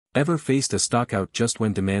Ever faced a stockout just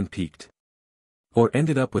when demand peaked? Or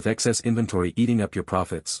ended up with excess inventory eating up your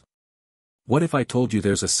profits? What if I told you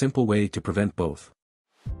there's a simple way to prevent both?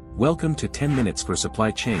 Welcome to 10 Minutes for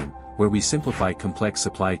Supply Chain, where we simplify complex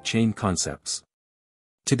supply chain concepts.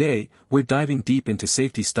 Today, we're diving deep into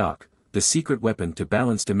safety stock, the secret weapon to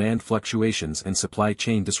balance demand fluctuations and supply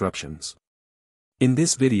chain disruptions. In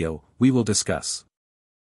this video, we will discuss: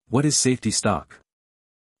 what is safety stock?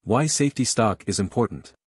 Why safety stock is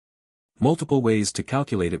important. Multiple ways to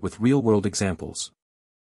calculate it with real-world examples.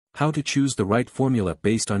 How to choose the right formula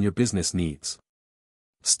based on your business needs.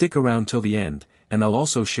 Stick around till the end, and I'll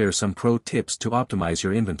also share some pro tips to optimize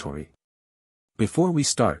your inventory. Before we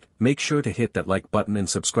start, make sure to hit that like button and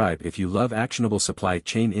subscribe if you love actionable supply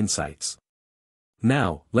chain insights.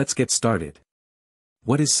 Now, let's get started.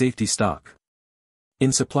 What is safety stock?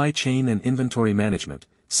 In supply chain and inventory management,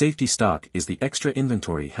 safety stock is the extra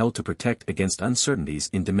inventory held to protect against uncertainties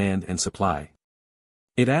in demand and supply.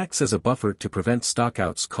 It acts as a buffer to prevent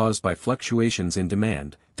stockouts caused by fluctuations in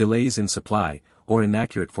demand, delays in supply, or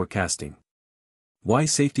inaccurate forecasting. Why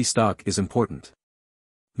safety stock is important?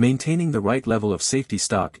 Maintaining the right level of safety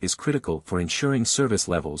stock is critical for ensuring service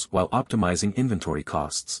levels while optimizing inventory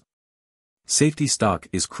costs. Safety stock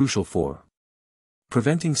is crucial for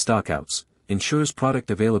preventing stockouts, ensures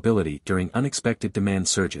product availability during unexpected demand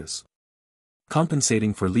surges.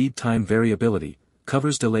 Compensating for lead time variability,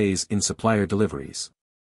 covers delays in supplier deliveries.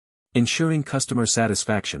 Ensuring customer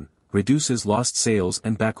satisfaction, reduces lost sales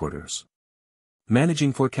and backorders.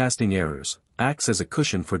 Managing forecasting errors, acts as a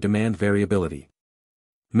cushion for demand variability.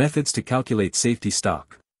 Methods to calculate safety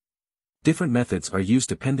stock. Different methods are used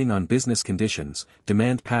depending on business conditions,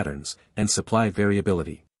 demand patterns, and supply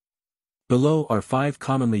variability. Below are 5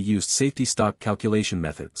 commonly used safety stock calculation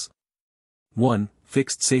methods. 1.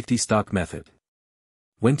 Fixed safety stock method.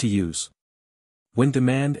 When to use. When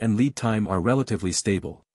demand and lead time are relatively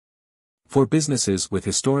stable. For businesses with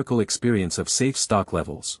historical experience of safe stock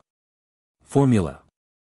levels. Formula.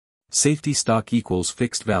 Safety stock equals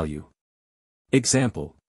fixed value.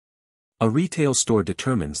 Example. A retail store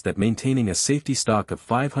determines that maintaining a safety stock of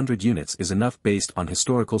 500 units is enough based on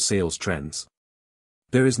historical sales trends.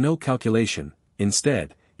 There is no calculation,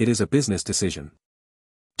 instead, it is a business decision.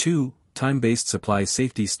 2. Time-based supply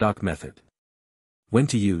safety stock method. When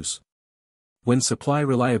to use. When supply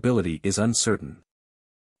reliability is uncertain.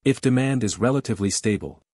 If demand is relatively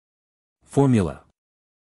stable. Formula.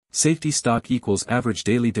 Safety stock equals average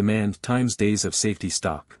daily demand times days of safety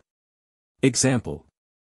stock. Example.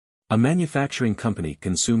 A manufacturing company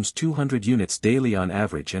consumes 200 units daily on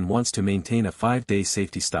average and wants to maintain a 5-day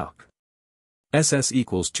safety stock. SS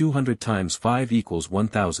equals 200 times 5 equals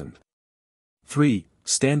 1000. 3.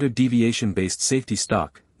 Standard deviation-based safety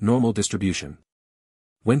stock, normal distribution.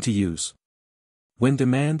 When to use. When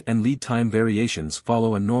demand and lead time variations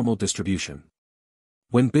follow a normal distribution.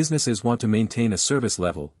 When businesses want to maintain a service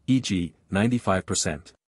level, e.g.,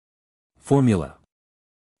 95%. Formula.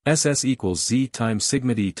 SS equals Z times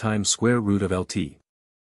sigma D times square root of LT.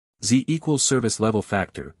 Z equals service level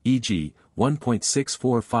factor, e.g.,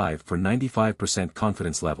 1.645 for 95%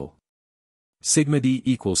 confidence level. Sigma D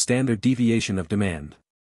equals standard deviation of demand.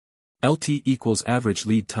 LT equals average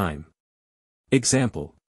lead time.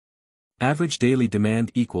 Example. Average daily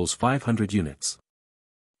demand equals 500 units.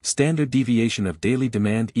 Standard deviation of daily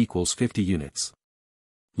demand equals 50 units.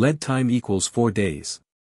 Lead time equals 4 days.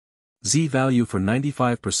 Z value for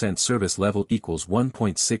 95% service level equals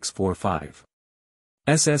 1.645.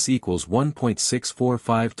 SS equals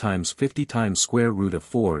 1.645 times 50 times square root of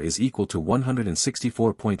 4 is equal to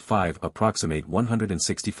 164.5 approximate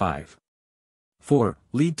 165. 4.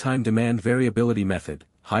 Lead time demand variability method,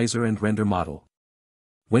 Heiser and Render model.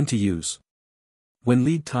 When to use. When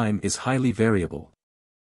lead time is highly variable.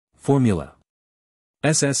 Formula.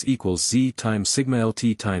 SS equals Z times sigma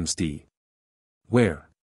LT times D. Where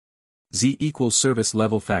Z equals service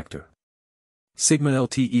level factor. Sigma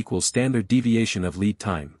LT equals standard deviation of lead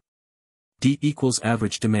time. D equals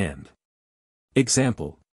average demand.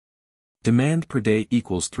 Example. Demand per day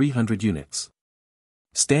equals 300 units.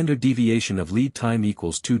 Standard deviation of lead time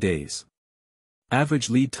equals 2 days. Average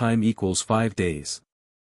lead time equals 5 days.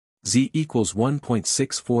 Z equals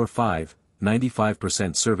 1.645,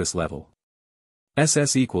 95% service level.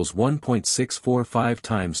 SS equals 1.645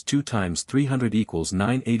 times 2 times 300 equals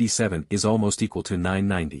 987 is almost equal to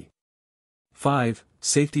 990. 5.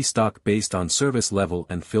 Safety stock based on service level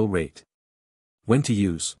and fill rate. When to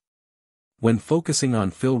use. When focusing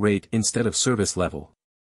on fill rate instead of service level.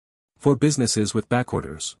 For businesses with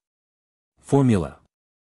backorders. Formula.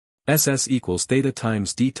 SS equals theta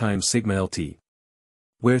times D times sigma LT.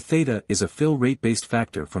 where theta is a fill rate-based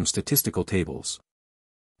factor from statistical tables.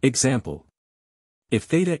 Example. If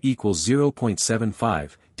theta equals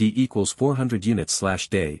 0.75, D equals 400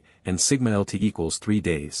 units/day, and sigma LT equals 3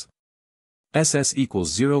 days. SS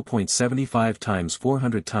equals 0.75 times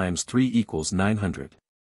 400 times 3 equals 900.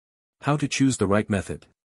 How to choose the right method.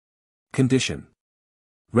 Condition.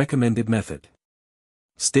 Recommended method.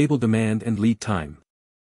 Stable demand and lead time.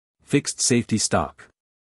 Fixed safety stock.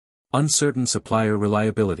 Uncertain supplier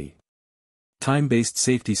reliability. Time-based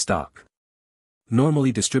safety stock.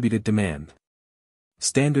 Normally distributed demand.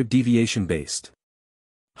 Standard deviation-based.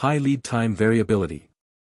 High lead time variability.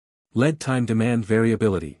 Lead time demand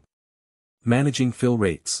variability. Managing fill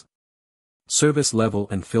rates. Service level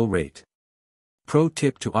and fill rate. Pro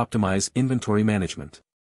tip to optimize inventory management.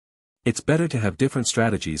 It's better to have different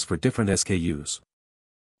strategies for different SKUs.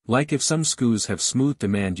 Like if some SKUs have smooth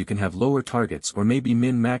demand, you can have lower targets or maybe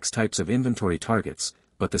min-max types of inventory targets,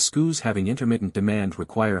 but the SKUs having intermittent demand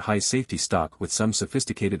require high safety stock with some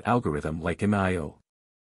sophisticated algorithm like MEIO.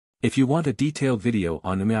 If you want a detailed video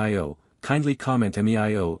on MEIO, kindly comment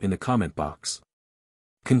MEIO in the comment box.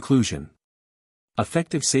 Conclusion.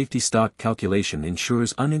 Effective safety stock calculation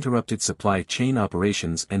ensures uninterrupted supply chain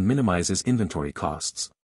operations and minimizes inventory costs.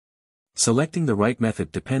 Selecting the right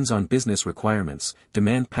method depends on business requirements,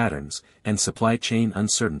 demand patterns, and supply chain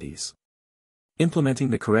uncertainties. Implementing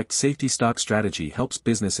the correct safety stock strategy helps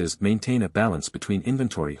businesses maintain a balance between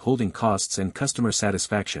inventory holding costs and customer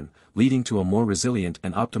satisfaction, leading to a more resilient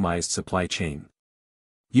and optimized supply chain.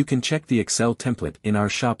 You can check the Excel template in our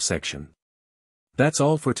shop section. That's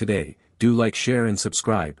all for today. Do like, share and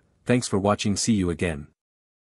subscribe. Thanks for watching. See you again.